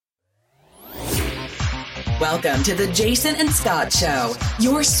Welcome to the Jason and Scott Show,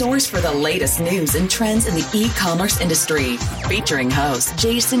 your source for the latest news and trends in the e-commerce industry. Featuring host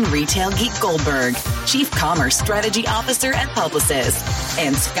Jason Retail Geek Goldberg, Chief Commerce Strategy Officer and Publicist,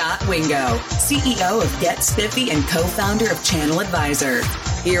 and Scott Wingo, CEO of Get Spiffy and co-founder of Channel Advisor.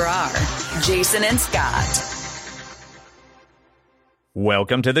 Here are Jason and Scott.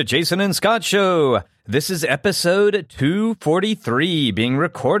 Welcome to the Jason and Scott Show. This is episode 243, being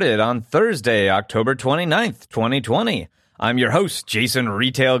recorded on Thursday, October 29th, 2020. I'm your host, Jason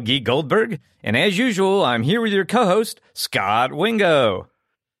Retail Geek Goldberg, and as usual, I'm here with your co-host, Scott Wingo.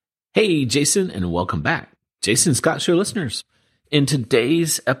 Hey, Jason, and welcome back, Jason and Scott Show listeners. In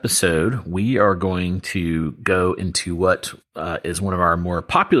today's episode, we are going to go into what is one of our more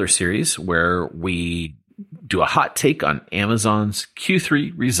popular series, where we do a hot take on Amazon's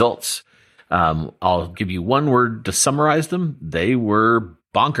Q3 results. I'll give you one word to summarize them. They were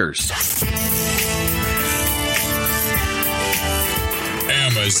bonkers.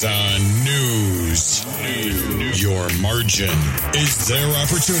 Amazon News. Your margin is their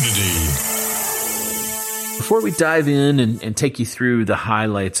opportunity. Before we dive in and take you through the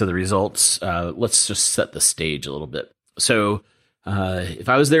highlights of the results, let's just set the stage a little bit. So, if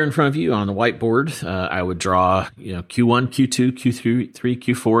I was there in front of you on the whiteboard, I would draw, Q1, Q2, Q3,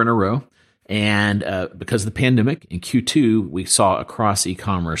 Q4 in a row. And because of the pandemic, in Q2, we saw across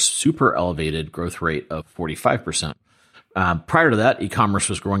e-commerce super elevated growth rate of 45%. Prior to that, e-commerce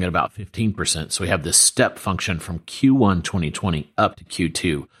was growing at about 15%. So we have this step function from Q1 2020 up to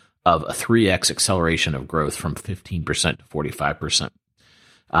Q2 of a 3x acceleration of growth from 15% to 45%.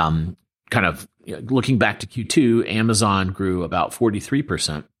 Looking back to Q2, Amazon grew about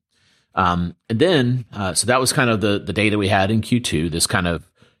 43%. And then, so that was kind of the data we had in Q2, this kind of,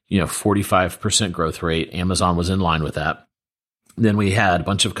 45% growth rate. Amazon was in line with that. Then we had a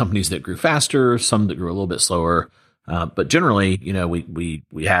bunch of companies that grew faster, some that grew a little bit slower. But generally,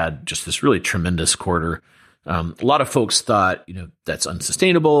 we had just this really tremendous quarter. A lot of folks thought, that's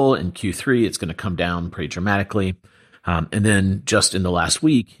unsustainable. In Q3, it's going to come down pretty dramatically. And then just in the last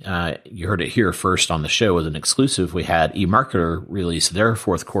week, you heard it here first on the show as an exclusive. We had eMarketer release their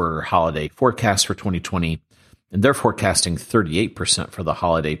fourth quarter holiday forecast for 2020, and they're forecasting 38% for the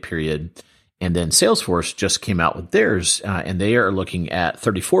holiday period. And then Salesforce just came out with theirs, and they are looking at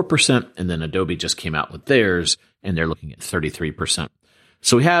 34%. And then Adobe just came out with theirs, and they're looking at 33%.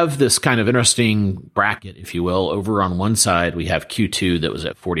 So we have this kind of interesting bracket, if you will. Over on one side, we have Q2 that was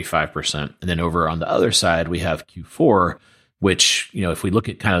at 45%. And then over on the other side, we have Q4, which, if we look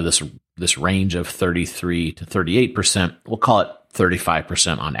at kind of this range of 33 to 38%, we'll call it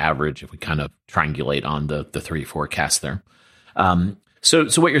 35% on average if we kind of triangulate on the three forecasts there. So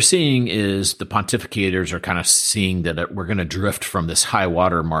what you're seeing is the pontificators are kind of seeing that we're going to drift from this high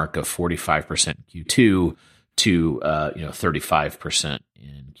water mark of 45% Q2 to 35%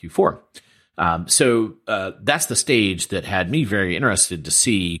 in Q4. So that's the stage that had me very interested to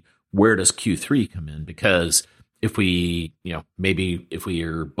see where does Q3 come in, because if we if we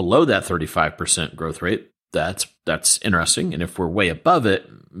are below that 35% growth rate, that's interesting, and if we're way above it,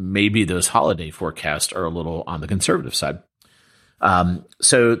 maybe those holiday forecasts are a little on the conservative side.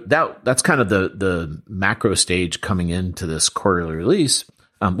 So that's kind of the macro stage coming into this quarterly release.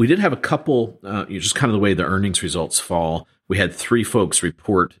 We did have a couple, just kind of the way the earnings results fall. We had three folks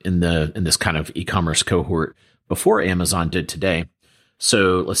report in this kind of e-commerce cohort before Amazon did today.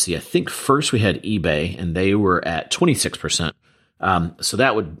 So let's see. I think first we had eBay, and they were at 26%. So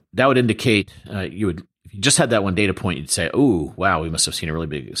that would indicate if you just had that one data point, you'd say, "Oh, wow, we must have seen a really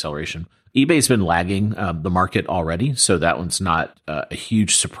big acceleration." eBay's been lagging the market already, so that one's not a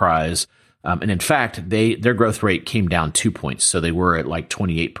huge surprise. And in fact, their growth rate came down 2 points. So they were at like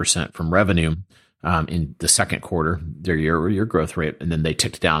 28% from revenue in the second quarter, their year-over-year growth rate. And then they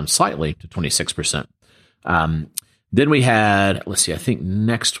ticked down slightly to 26%. Then we had, let's see, I think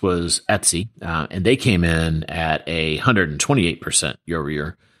next was Etsy, and they came in at 128%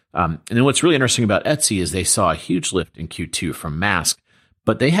 year-over-year. And then what's really interesting about Etsy is they saw a huge lift in Q2 from mask,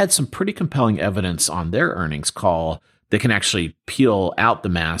 but they had some pretty compelling evidence on their earnings call. They can actually peel out the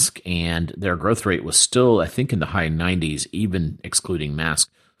mask, and their growth rate was still, I think, in the high 90s, even excluding mask.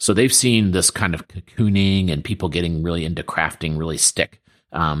 So they've seen this kind of cocooning and people getting really into crafting really stick.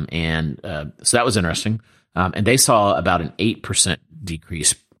 So that was interesting. And they saw about an 8%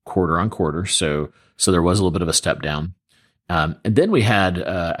 decrease quarter on quarter. So there was a little bit of a step down. And then we had,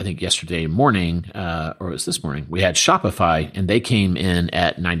 I think yesterday morning, or it was this morning, we had Shopify, and they came in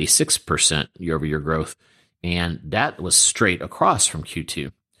at 96% year over year growth. And that was straight across from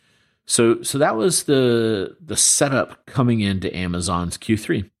Q2. So that was the setup coming into Amazon's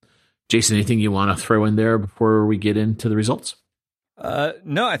Q3. Jason, anything you want to throw in there before we get into the results?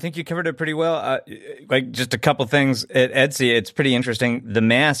 No, I think you covered it pretty well. Like just a couple things at Etsy, it's pretty interesting. The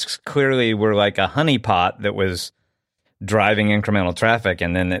masks clearly were like a honeypot that was driving incremental traffic,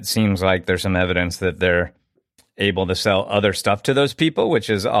 and then it seems like there's some evidence that they're able to sell other stuff to those people, which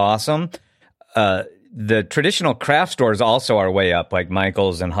is awesome. The traditional craft stores also are way up, like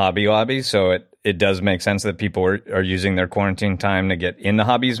Michael's and Hobby Lobby, so it does make sense that people are using their quarantine time to get into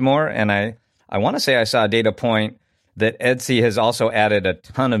hobbies more. And I want to say I saw a data point that Etsy has also added a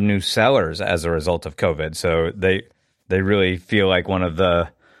ton of new sellers as a result of COVID. So they really feel like one of the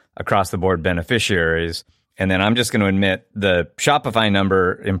across-the-board beneficiaries. And then I'm just going to admit the Shopify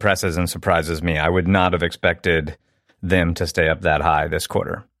number impresses and surprises me. I would not have expected them to stay up that high this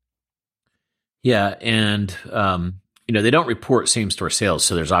quarter. Yeah, and they don't report same-store sales,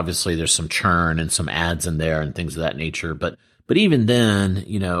 so there's some churn and some ads in there and things of that nature. But even then,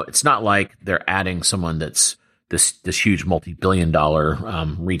 it's not like they're adding someone that's this huge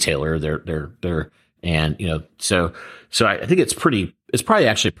multi-billion-dollar retailer. So I think it's probably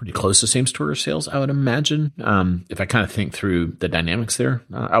actually pretty close to same-store sales, I would imagine. If I kind of think through the dynamics there,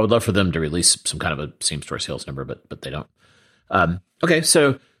 I would love for them to release some kind of a same-store sales number, but they don't. Okay,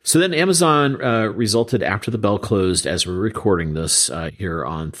 so then Amazon resulted after the bell closed as we're recording this here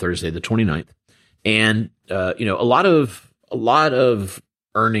on Thursday the 29th. And a lot of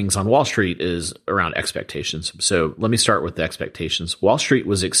earnings on Wall Street is around expectations. So let me start with the expectations. Wall Street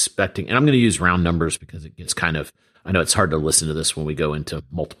was expecting, and I'm going to use round numbers because it gets I know it's hard to listen to this when we go into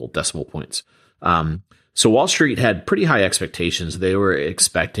multiple decimal points. So Wall Street had pretty high expectations. They were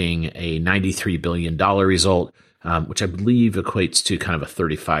expecting a $93 billion result, which I believe equates to kind of a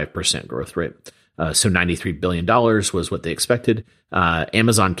 35% growth rate. So $93 billion was what they expected.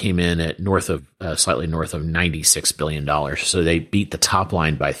 Amazon came in at slightly north of $96 billion. So they beat the top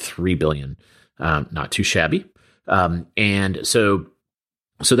line by $3 billion. Not too shabby. And so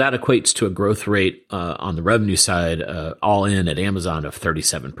that equates to a growth rate on the revenue side, all in at Amazon of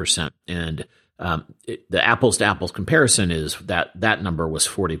 37%. And the apples to apples comparison is that number was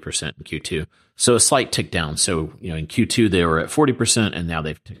 40% in Q2. So a slight tick down. So, in Q2, they were at 40%, and now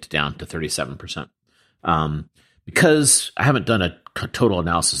they've ticked down to 37%. Because I haven't done a total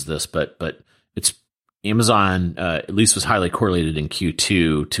analysis of this, but it's Amazon, at least was highly correlated in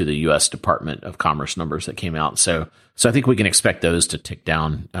Q2 to the U.S. Department of Commerce numbers that came out. So I think we can expect those to tick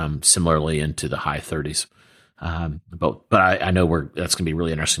down similarly into the high 30s. But I know that's going to be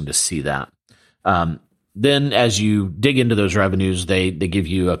really interesting to see that. Then as you dig into those revenues, they give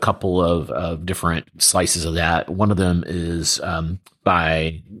you a couple of different slices of that. One of them is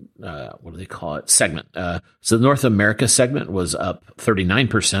by, what do they call it? Segment. So the North America segment was up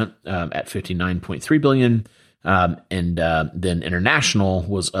 39% at $59.3 billion. And then international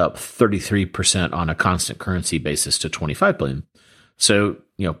was up 33% on a constant currency basis to $25 billion. So,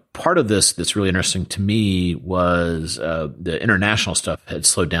 part of this that's really interesting to me was the international stuff had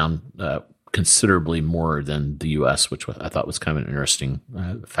slowed down considerably more than the U.S., which I thought was kind of an interesting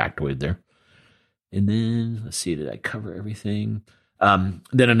factoid there. And then, let's see, did I cover everything? Then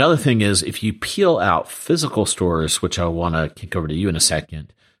another thing is if you peel out physical stores, which I want to kick over to you in a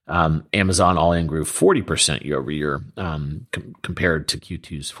second, Amazon all-in grew 40% year over year compared to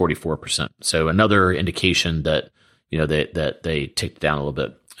Q2's 44%. So another indication that that they ticked down a little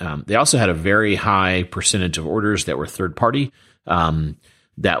bit. They also had a very high percentage of orders that were third party.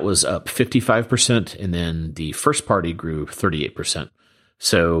 That was up 55%, and then the first party grew 38%.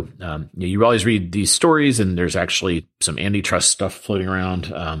 So you always read these stories, and there's actually some antitrust stuff floating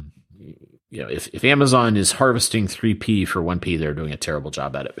around. If Amazon is harvesting 3P for 1P, they're doing a terrible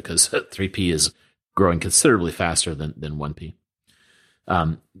job at it because 3P is growing considerably faster than 1P.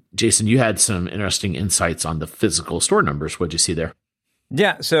 Jason, you had some interesting insights on the physical store numbers. What'd you see there?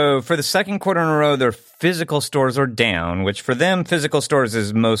 Yeah, so for the second quarter in a row, their physical stores are down, which for them, physical stores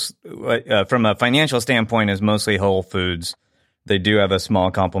is from a financial standpoint, is mostly Whole Foods. They do have a small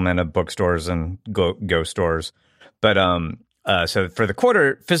complement of bookstores and Go stores. But so for the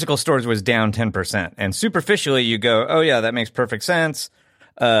quarter, physical stores was down 10%. And superficially, you go, oh, yeah, that makes perfect sense.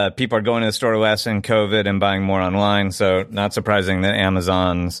 People are going to the store less in COVID and buying more online. So not surprising that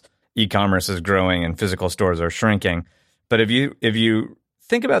Amazon's e-commerce is growing and physical stores are shrinking. But if you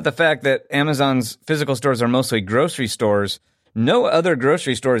think about the fact that Amazon's physical stores are mostly grocery stores, no other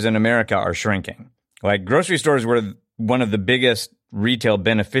grocery stores in America are shrinking. Like grocery stores were one of the biggest retail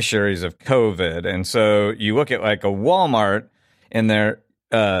beneficiaries of COVID. And so you look at like a Walmart and they're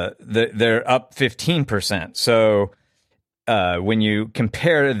up 15%. So when you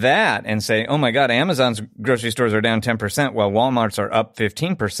compare that and say, oh my God, Amazon's grocery stores are down 10% while Walmart's are up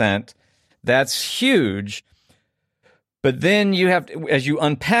 15%, That's huge. But then you have to, as you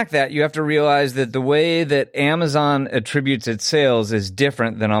unpack that, you have to realize that the way that Amazon attributes its sales is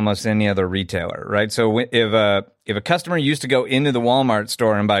different than almost any other retailer, right? So if a customer used to go into the Walmart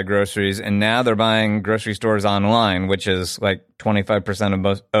store and buy groceries, and now they're buying grocery stores online, which is like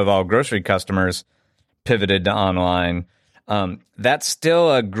 25% of all grocery customers pivoted to online, that's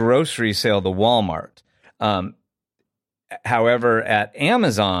still a grocery sale to Walmart. However, at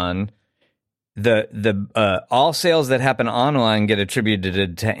Amazon, the all sales that happen online get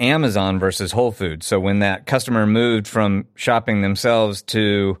attributed to Amazon versus Whole Foods. So when that customer moved from shopping themselves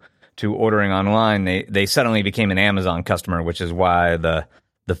to ordering online, they suddenly became an Amazon customer, which is why the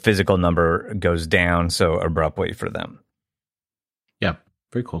physical number goes down so abruptly for them. Yeah,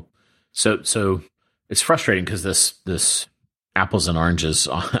 very cool. So it's frustrating because this apples and oranges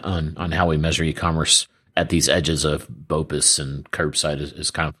on how we measure e-commerce at these edges of BOPUS and curbside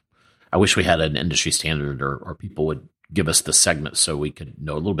is kind of, I wish we had an industry standard or people would give us the segments so we could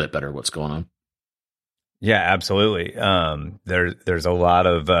know a little bit better what's going on. Yeah, absolutely. There's a lot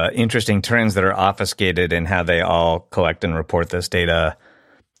of interesting trends that are obfuscated in how they all collect and report this data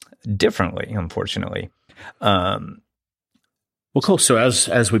differently, unfortunately. Well, cool. So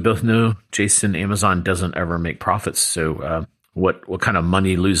as we both know, Jason, Amazon doesn't ever make profits. So what kind of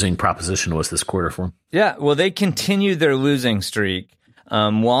money losing proposition was this quarter for them? Yeah, well, they continued their losing streak.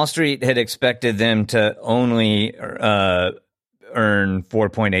 Wall Street had expected them to only earn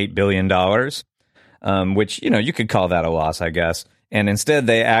 $4.8 billion, which, you could call that a loss, I guess. And instead,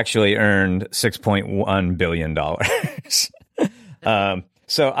 they actually earned $6.1 billion.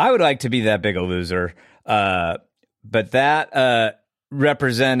 So I would like to be that big a loser. But that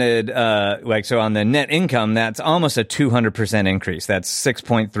represented, so on the net income, that's almost a 200% increase. That's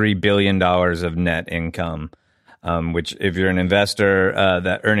 $6.3 billion of net income. Which if you're an investor,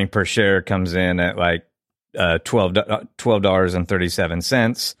 that earning per share comes in at like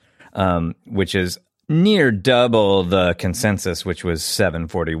 $12.37, which is near double the consensus, which was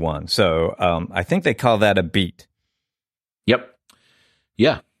 $7.41. So I think they call that a beat. Yep.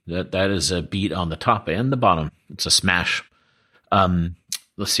 Yeah, that is a beat on the top and the bottom. It's a smash.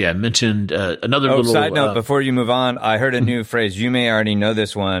 Let's see. I mentioned another little side note before you move on. I heard a new phrase. You may already know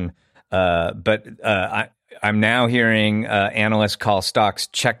this one, but I'm now hearing analysts call stocks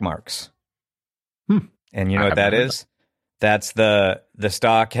check marks. And you know what that is? That's the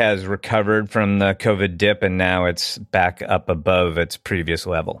stock has recovered from the COVID dip, and now it's back up above its previous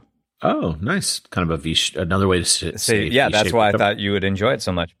level. Oh, nice. Kind of another way to say yeah, that's why I thought you would enjoy it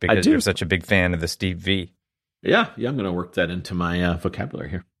so much, because you're such a big fan of the Steve V. Yeah, I'm going to work that into my vocabulary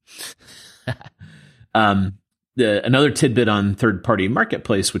here. Another tidbit on third-party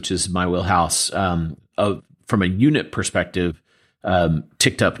marketplace, which is my wheelhouse, from a unit perspective,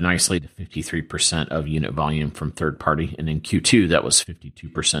 ticked up nicely to 53% of unit volume from third party. And in Q2, that was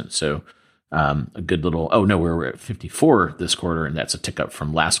 52%. So a good little, we're at 54 this quarter, and that's a tick up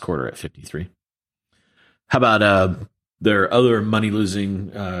from last quarter at 53. How about their other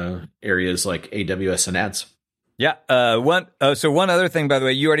money-losing areas like AWS and ads? Yeah. One other thing, by the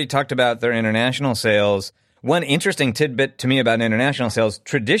way, you already talked about their international sales. One interesting tidbit to me about international sales,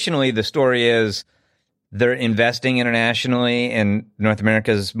 traditionally the story is they're investing internationally, and North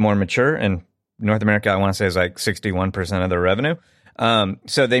America is more mature. And North America, I want to say, is like 61% of their revenue.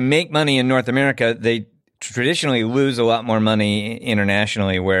 So they make money in North America. They traditionally lose a lot more money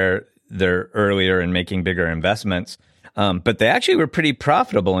internationally, where they're earlier in making bigger investments. But they actually were pretty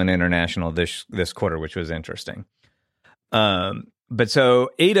profitable in international this quarter, which was interesting. But so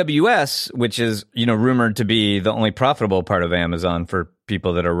AWS, which is rumored to be the only profitable part of Amazon for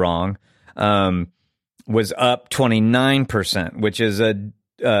people that are wrong, was up 29%, which is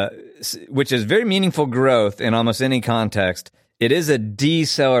very meaningful growth in almost any context. It is a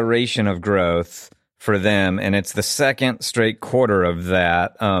deceleration of growth for them, and it's the second straight quarter of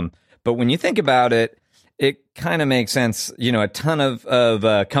that. But when you think about it, it kind of makes sense. A ton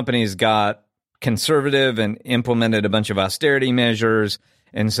of companies got conservative and implemented a bunch of austerity measures.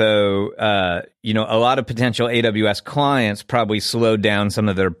 And so, a lot of potential AWS clients probably slowed down some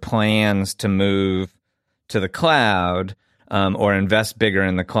of their plans to move to the cloud or invest bigger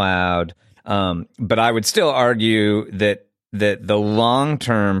in the cloud. But I would still argue that the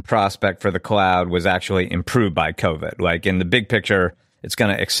long-term prospect for the cloud was actually improved by COVID. Like in the big picture, it's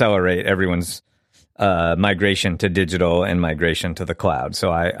going to accelerate everyone's migration to digital and migration to the cloud.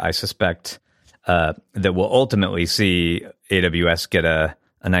 So I suspect that we'll ultimately see AWS get a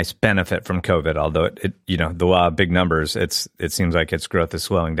nice benefit from COVID, although the law of big numbers, it seems like its growth is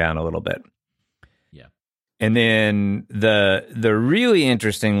slowing down a little bit. Yeah. And then the really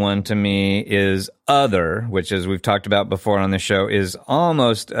interesting one to me is other, which, as we've talked about before on the show, is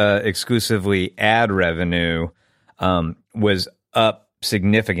almost exclusively ad revenue, was up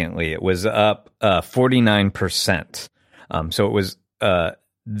significantly. It was up 49%. So it was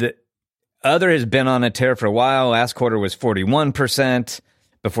the other has been on a tear for a while. Last quarter was 41%.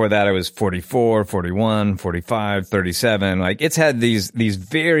 Before that, it was 44, 41, 45, 37. Like, it's had these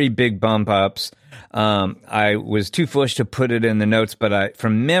very big bump ups. I was too foolish to put it in the notes, but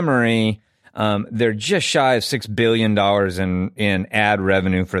from memory, they're just shy of $6 billion in ad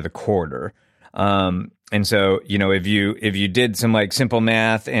revenue for the quarter. And so, if you did some like simple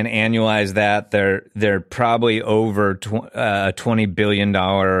math and annualize that, they're probably over a $20 billion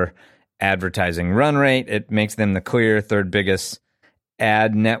advertising run rate. It makes them the clear third biggest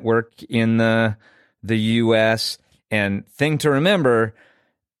ad network in the U.S. And thing to remember,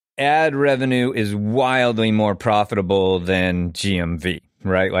 ad revenue is wildly more profitable than GMV,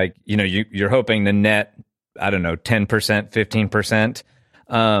 right? Like, you're hoping to net, I don't know, 10%, 15%.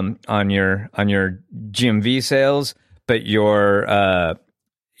 On your GMV sales, but you're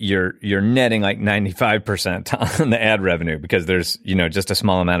netting like 95% on the ad revenue because there's just a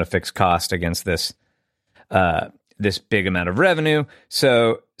small amount of fixed cost against this big amount of revenue.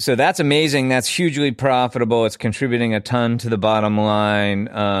 So that's amazing. That's hugely profitable. It's contributing a ton to the bottom line.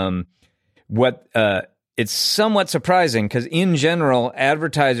 It's somewhat surprising because in general,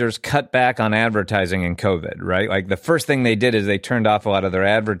 advertisers cut back on advertising in COVID, right? Like the first thing they did is they turned off a lot of their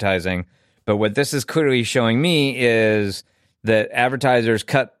advertising. But what this is clearly showing me is that advertisers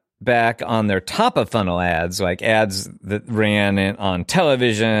cut back on their top of funnel ads, like ads that ran on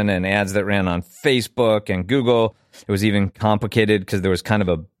television and ads that ran on Facebook and Google. It was even complicated because there was kind of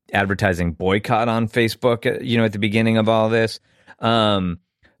a advertising boycott on Facebook, at the beginning of all this.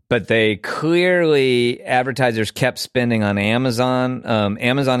 But they clearly, advertisers kept spending on Amazon.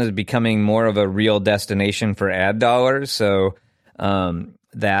 Amazon is becoming more of a real destination for ad dollars. So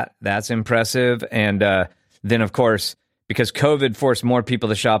that's impressive. And then, of course, because COVID forced more people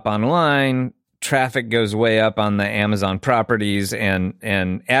to shop online, traffic goes way up on the Amazon properties, and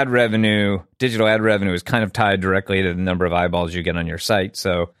ad revenue, digital ad revenue is kind of tied directly to the number of eyeballs you get on your site.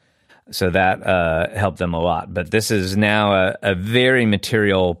 So that helped them a lot. But this is now a very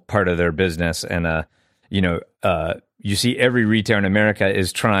material part of their business. And, you see every retailer in America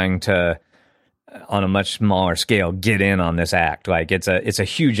is trying to, on a much smaller scale, get in on this act. Like it's a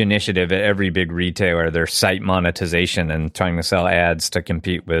huge initiative at every big retailer, their site monetization and trying to sell ads to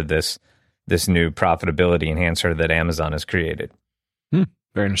compete with this new profitability enhancer that Amazon has created. Very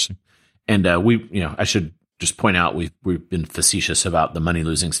interesting. And I should just point out we've been facetious about the money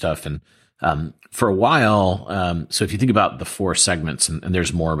losing stuff, and for a while. So if you think about the four segments, and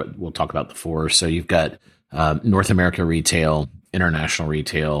there's more, but we'll talk about the four. So you've got North America retail, international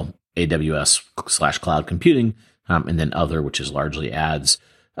retail, AWS/cloud computing, and then other, which is largely ads.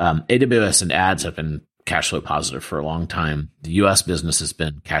 AWS and ads have been cash flow positive for a long time. The U.S. business has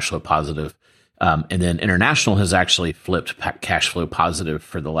been cash flow positive. And then international has actually flipped cash flow positive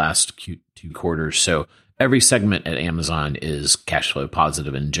for the last 2 quarters. So every segment at Amazon is cash flow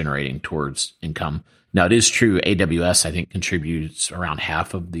positive and generating towards income. Now, it is true AWS, I think, contributes around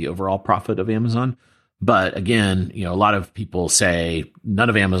half of the overall profit of Amazon. But again, a lot of people say none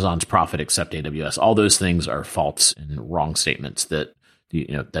of Amazon's profit except AWS. All those things are false and wrong statements that,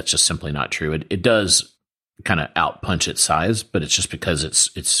 that's just simply not true. It does kind of outpunch its size, but it's just because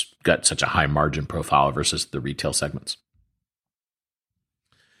it's got such a high margin profile versus the retail segments.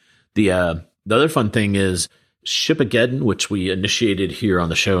 The other fun thing is Shipageddon, which we initiated here on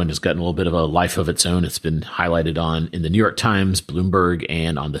the show and has gotten a little bit of a life of its own. It's been highlighted in the New York Times, Bloomberg,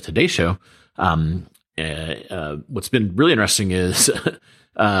 and on the Today Show. What's been really interesting is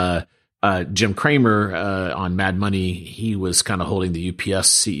Jim Cramer on Mad Money. He was kind of holding the UPS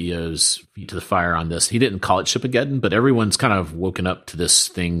CEO's feet to the fire on this. He didn't call it Shipageddon, but everyone's kind of woken up to this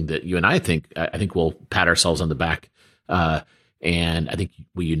thing that you and I think we'll pat ourselves on the back. And I think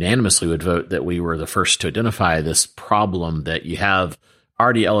we unanimously would vote that we were the first to identify this problem that you have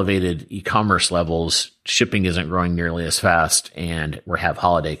already elevated e-commerce levels. Shipping isn't growing nearly as fast, and we have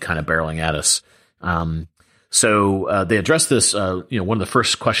holiday kind of barreling at us. So they addressed this. One of the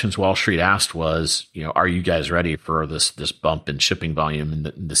first questions Wall Street asked was, are you guys ready for this bump in shipping volume? And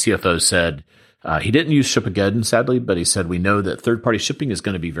the CFO said he didn't use Shipageddon, sadly, but he said, we know that third-party shipping is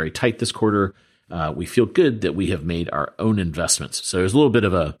going to be very tight this quarter. We feel good that we have made our own investments. So there's a little bit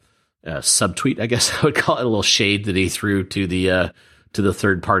of a subtweet, I guess I would call it, a little shade that he threw to the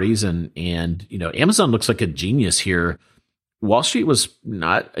third parties. And Amazon looks like a genius here. Wall Street was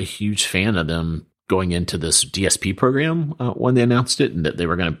not a huge fan of them going into this DSP program when they announced it, and that they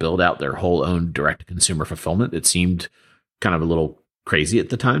were going to build out their whole own direct-to-consumer fulfillment. It seemed kind of a little crazy at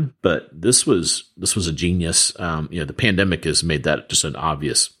the time, but this was a genius. The pandemic has made that just an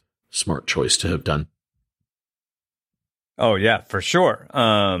obvious smart choice to have done. Oh yeah, for sure.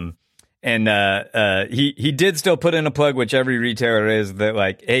 He did still put in a plug, which every retailer is, that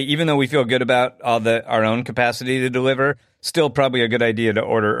like, hey, even though we feel good about our own capacity to deliver, still probably a good idea to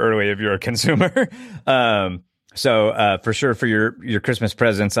order early if you're a consumer. So for sure, for your Christmas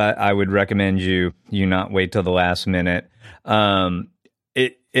presents, I would recommend you not wait till the last minute.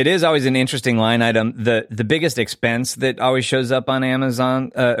 It is always an interesting line item. The biggest expense that always shows up on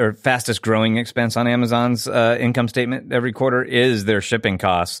Amazon, or fastest growing expense on Amazon's income statement every quarter, is their shipping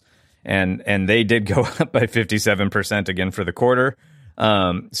costs, and they did go up by 57% again for the quarter.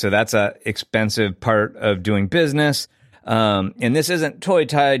 So that's a expensive part of doing business. And this isn't totally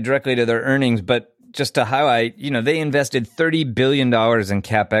tied directly to their earnings, but just to highlight, they invested $30 billion in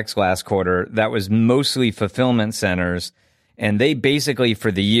CapEx last quarter. That was mostly fulfillment centers. And they basically,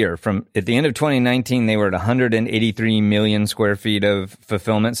 for the year, from at the end of 2019, they were at 183 million square feet of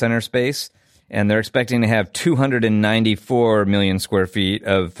fulfillment center space. And they're expecting to have 294 million square feet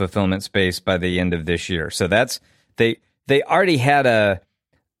of fulfillment space by the end of this year. So that's, they already had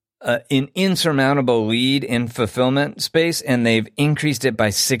an insurmountable lead in fulfillment space, and they've increased it by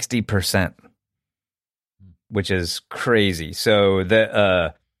 60%, which is crazy. So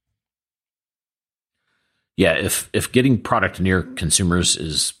yeah, if getting product near consumers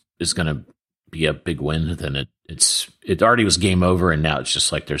is going to be a big win, then it already was game over, and now it's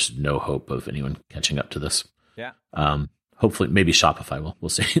just like there's no hope of anyone catching up to this. Yeah. Hopefully, maybe Shopify will. We'll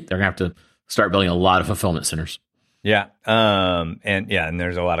see. They're going to have to start building a lot of fulfillment centers. Yeah. And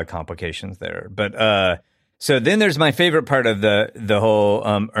there's a lot of complications there. But so then there's my favorite part of the whole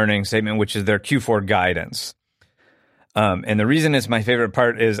earnings statement, which is their Q4 guidance. And the reason it's my favorite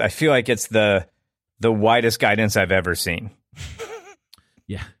part is I feel like it's the widest guidance I've ever seen.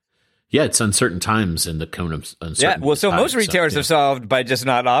 Yeah. Yeah, it's uncertain times in the cone of uncertainty. Yeah, well, so most retailers have solved by just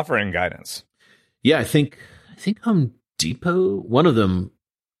not offering guidance. Yeah, I think Home Depot, one of them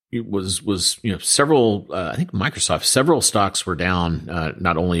was several. I think Microsoft, several stocks were down,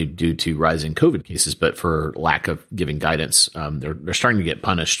 not only due to rising COVID cases, but for lack of giving guidance. They're starting to get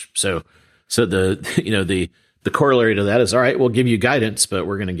punished. So the corollary to that is, all right, we'll give you guidance, but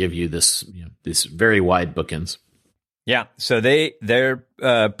we're going to give you this very wide bookends. Yeah, so they're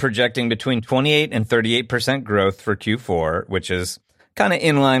projecting between 28 and 38% growth for Q4, which is kind of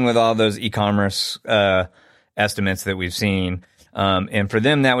in line with all those e-commerce estimates that we've seen. And for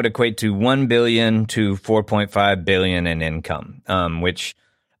them, that would equate to $1 billion to $4.5 billion in income, which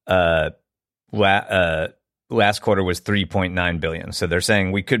last quarter was $3.9 billion. So they're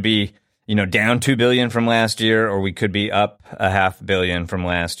saying we could be down $2 billion from last year, or we could be up $500 million from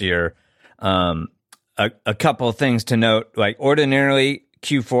last year. A couple of things to note, like ordinarily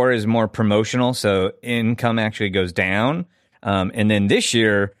Q4 is more promotional, so income actually goes down. And then this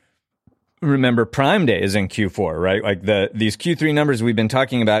year, remember, Prime Day is in Q4, right? Like these Q3 numbers we've been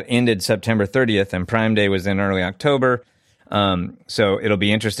talking about ended September 30th, and Prime Day was in early October. So it'll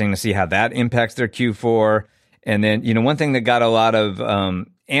be interesting to see how that impacts their Q4. And then, one thing that got a lot of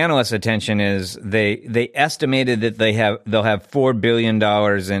analysts' attention is they estimated that they'll have $4 billion in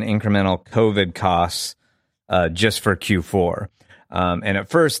incremental COVID costs just for Q4. And at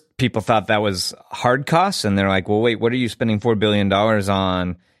first, people thought that was hard costs, and they're like, well, wait, what are you spending $4 billion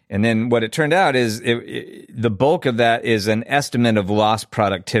on? And then what it turned out is the bulk of that is an estimate of lost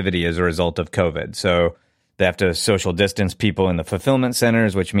productivity as a result of COVID. So they have to social distance people in the fulfillment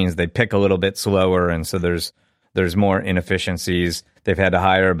centers, which means they pick a little bit slower, and so there's more inefficiencies. They've had to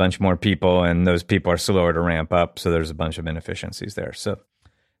hire a bunch more people, and those people are slower to ramp up, so there's a bunch of inefficiencies there. So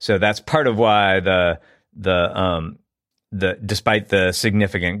that's part of why the despite the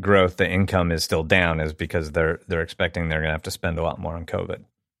significant growth, the income is still down, is because they're expecting they're going to have to spend a lot more on COVID.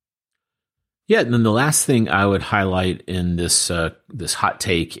 Yeah, and then the last thing I would highlight in this hot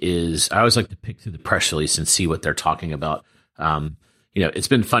take is I always like to pick through the press release and see what they're talking about. It's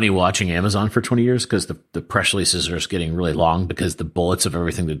been funny watching Amazon for 20 years because the press releases are just getting really long because the bullets of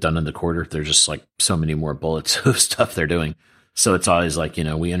everything they've done in the quarter, there's just like so many more bullets of stuff they're doing. So it's always like,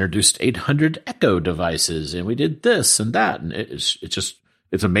 we introduced 800 Echo devices and we did this and that. And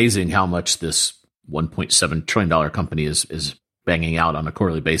it's amazing how much this $1.7 trillion company is banging out on a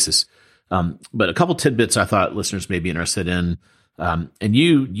quarterly basis. But a couple tidbits I thought listeners may be interested in. And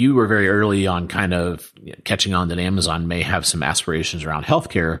you were very early on kind of catching on that Amazon may have some aspirations around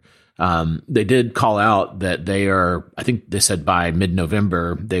healthcare. They did call out that I think they said by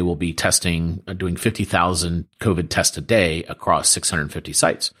mid-November, they will be doing 50,000 COVID tests a day across 650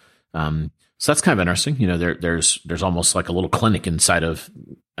 sites. So that's kind of interesting. There's almost like a little clinic inside of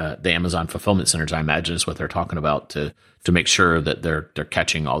the Amazon fulfillment centers, I imagine, is what they're talking about to make sure that they're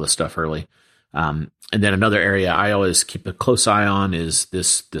catching all this stuff early. And then another area I always keep a close eye on is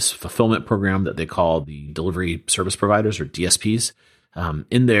this fulfillment program that they call the delivery service providers, or DSPs.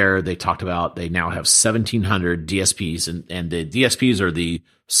 In there, they talked about they now have 1,700 DSPs, and the DSPs are the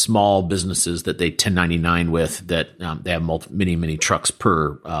small businesses that they 1099 with that they have many trucks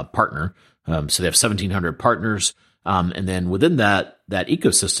per partner. So they have 1,700 partners. And then within that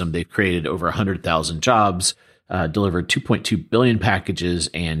ecosystem, they've created over 100,000 jobs, delivered 2.2 billion packages,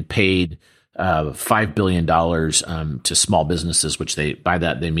 and paid $5 billion to small businesses, which by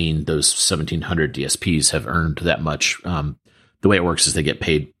that they mean those 1,700 DSPs have earned that much. The way it works is they get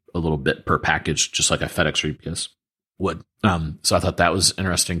paid a little bit per package, just like a FedEx or UPS would. So I thought that was an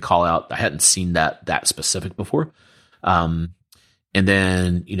interesting call out. I hadn't seen that specific before. And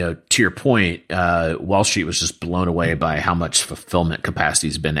then, to your point, Wall Street was just blown away by how much fulfillment capacity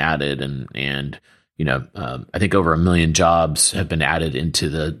has been added. And I think over 1 million jobs have been added into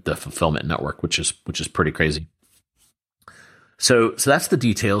the fulfillment network, which is pretty crazy. So that's the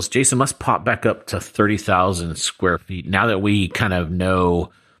details. Jason, let's pop back up to 30,000 square feet. Now that we kind of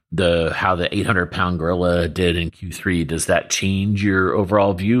know how the 800-pound gorilla did in Q3, does that change your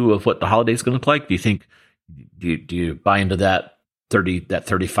overall view of what the holiday is going to look like? Do you think, do you buy into that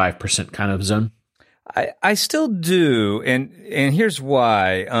 35% kind of zone? I still do, and here's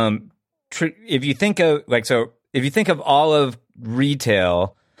why. If you think of all of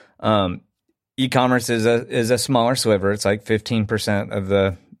retail, e-commerce is a smaller sliver. It's like 15% of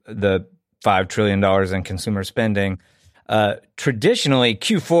the $5 trillion in consumer spending. Traditionally,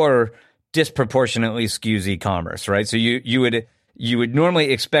 Q4 disproportionately skews e-commerce, right? So you would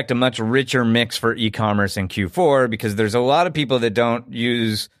normally expect a much richer mix for e-commerce in Q4 because there's a lot of people that don't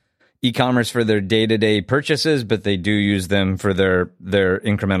use e-commerce for their day-to-day purchases, but they do use them for their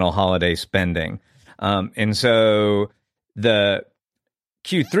incremental holiday spending. And so the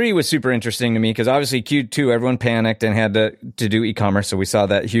Q3 was super interesting to me because obviously Q2, everyone panicked and had to do e-commerce. So we saw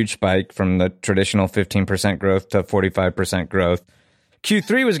that huge spike from the traditional 15% growth to 45% growth.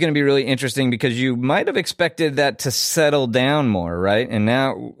 Q3 was going to be really interesting because you might have expected that to settle down more, right? And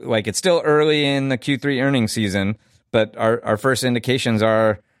now, it's still early in the Q3 earnings season, but our first indications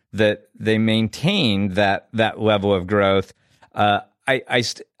are that they maintained that level of growth.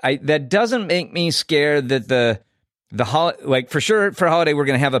 That doesn't make me scared that for sure for holiday we're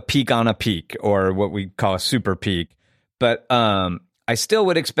going to have a peak on a peak, or what we call a super peak, but I still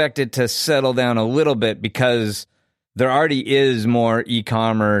would expect it to settle down a little bit because there already is more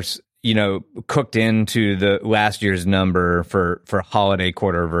e-commerce, cooked into the last year's number for holiday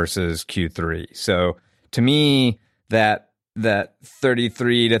quarter versus Q3. So to me, that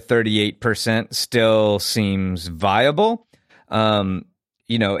 33 to 38% still seems viable. Every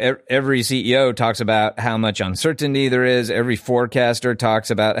CEO talks about how much uncertainty there is. Every forecaster talks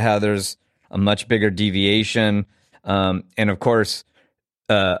about how there's a much bigger deviation. And of course,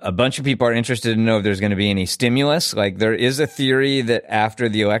 a bunch of people are interested to know if there's going to be any stimulus. Like, there is a theory that after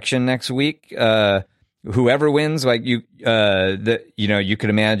the election next week, whoever wins, you could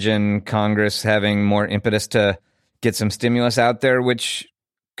imagine Congress having more impetus to get some stimulus out there, which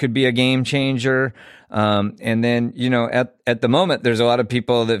could be a game changer. And then, at the moment, there's a lot of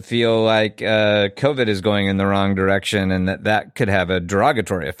people that feel like COVID is going in the wrong direction and that could have a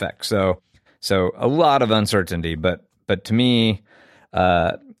derogatory effect. So a lot of uncertainty, but to me,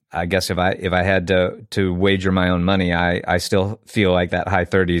 I guess if I had to wager my own money, I still feel like that high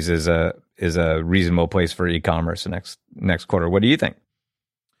 30s is a reasonable place for e-commerce next quarter. What do you think?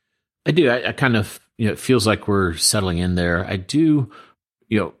 I do. I kind of, it feels like we're settling in there. I do,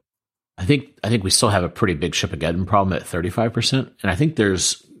 I think we still have a pretty big Shipageddon problem at 35%. And I think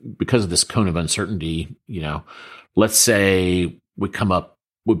because of this cone of uncertainty, let's say we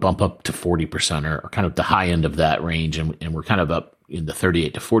bump up to 40% or kind of the high end of that range. And we're kind of up in the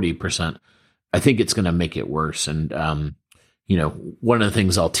 38 to 40%. I think it's going to make it worse. And, one of the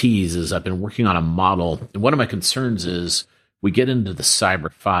things I'll tease is I've been working on a model. And one of my concerns is we get into the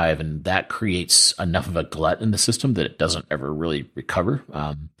Cyber 5 and that creates enough of a glut in the system that it doesn't ever really recover.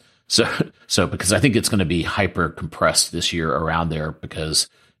 So because I think it's going to be hyper compressed this year around there because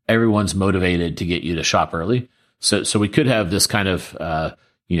everyone's motivated to get you to shop early. So we could have this kind of,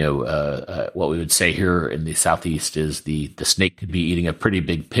 what we would say here in the Southeast is the snake could be eating a pretty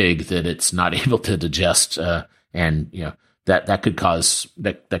big pig that it's not able to digest. And that that could cause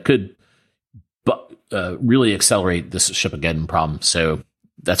that could really accelerate this Shipageddon problem. So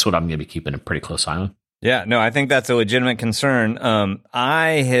that's what I'm going to be keeping a pretty close eye on. Yeah, no, I think that's a legitimate concern. I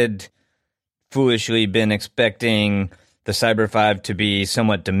had foolishly been expecting the Cyber 5 to be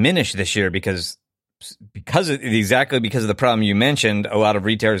somewhat diminished this year because of the problem you mentioned. A lot of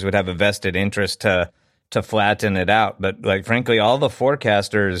retailers would have a vested interest to flatten it out, but like frankly, all the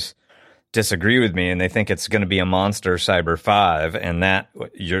forecasters disagree with me, and they think it's going to be a monster Cyber 5, and that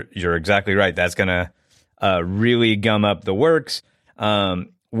you're exactly right. That's going to really gum up the works.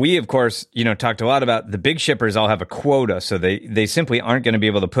 We, of course, talked a lot about the big shippers all have a quota, so they simply aren't going to be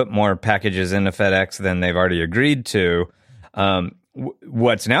able to put more packages into FedEx than they've already agreed to.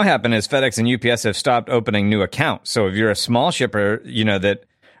 What's now happened is FedEx and UPS have stopped opening new accounts. So if you're a small shipper,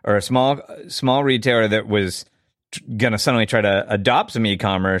 or a small retailer that was going to suddenly try to adopt some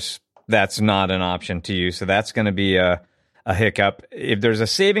e-commerce, that's not an option to you. So that's going to be a hiccup. If there's a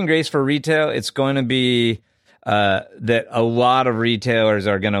saving grace for retail, it's going to be that a lot of retailers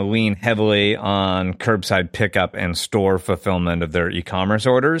are going to lean heavily on curbside pickup and store fulfillment of their e-commerce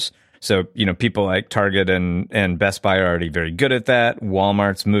orders. So, people like Target and Best Buy are already very good at that.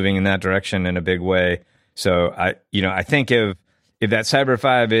 Walmart's moving in that direction in a big way. So I think if that Cyber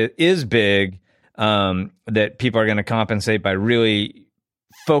 5 is big, that people are going to compensate by really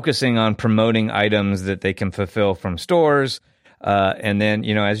focusing on promoting items that they can fulfill from stores. And then,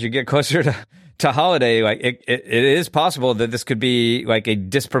 as you get closer to holiday, like it is possible that this could be like a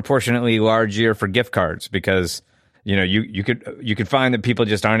disproportionately large year for gift cards because you could find that people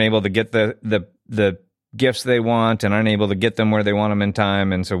just aren't able to get the gifts they want and aren't able to get them where they want them in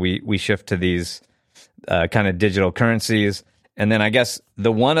time, and so we shift to these kind of digital currencies. And then I guess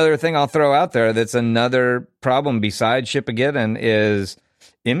the one other thing I'll throw out there that's another problem besides Shipageddon is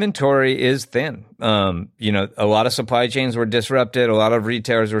inventory is thin. A lot of supply chains were disrupted. A lot of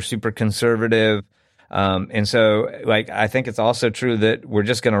retailers were super conservative. And so I think it's also true that we're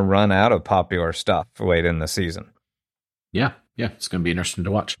just going to run out of popular stuff late in the season. Yeah. It's going to be interesting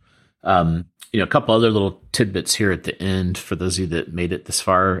to watch. A couple other little tidbits here at the end for those of you that made it this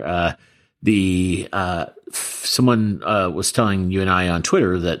far. Someone was telling you and I on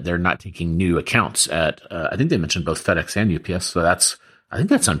Twitter that they're not taking new accounts at, I think they mentioned both FedEx and UPS. So I think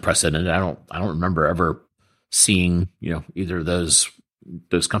that's unprecedented. I don't remember ever seeing, either of those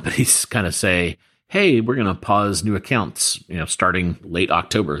companies kind of say, hey, we're going to pause new accounts, starting late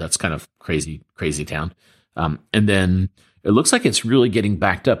October. That's kind of crazy town. And then it looks like it's really getting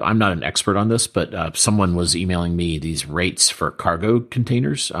backed up. I'm not an expert on this, but someone was emailing me these rates for cargo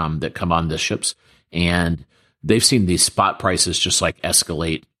containers that come on the ships. And they've seen these spot prices just like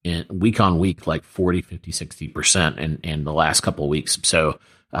escalate in week on week, like 40, 50, 60% in the last couple of weeks. So,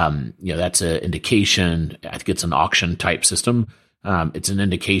 that's an indication. I think it's an auction type system. It's an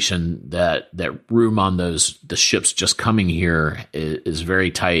indication that room on the ships just coming here is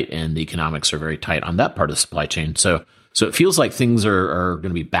very tight, and the economics are very tight on that part of the supply chain. So it feels like things are going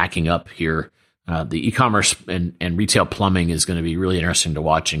to be backing up here. The e-commerce and retail plumbing is going to be really interesting to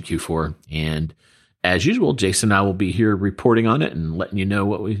watch in Q4. And as usual, Jason and I will be here reporting on it and letting you know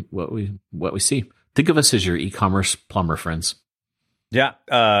what we see. Think of us as your e-commerce plumber friends. Yeah,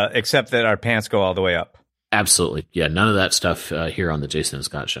 except that our pants go all the way up. Absolutely. Yeah, none of that stuff here on the Jason and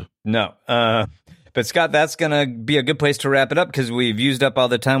Scott Show. No. But Scott, that's going to be a good place to wrap it up because we've used up all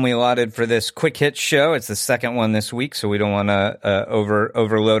the time we allotted for this quick hit show. It's the second one this week, so we don't want to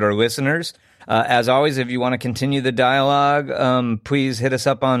overload our listeners. As always, if you want to continue the dialogue, please hit us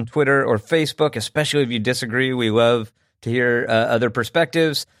up on Twitter or Facebook, especially if you disagree. We love to hear other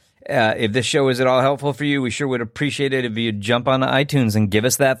perspectives. If this show is at all helpful for you, we sure would appreciate it if you'd jump on iTunes and give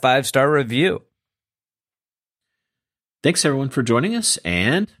us that 5-star review. Thanks, everyone, for joining us,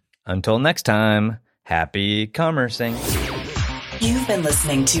 and until next time, happy commercing. You've been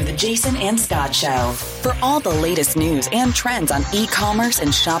listening to The Jason and Scott Show. For all the latest news and trends on e-commerce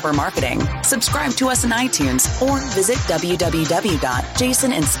and shopper marketing, subscribe to us on iTunes or visit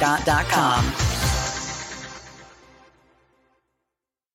www.jasonandscott.com.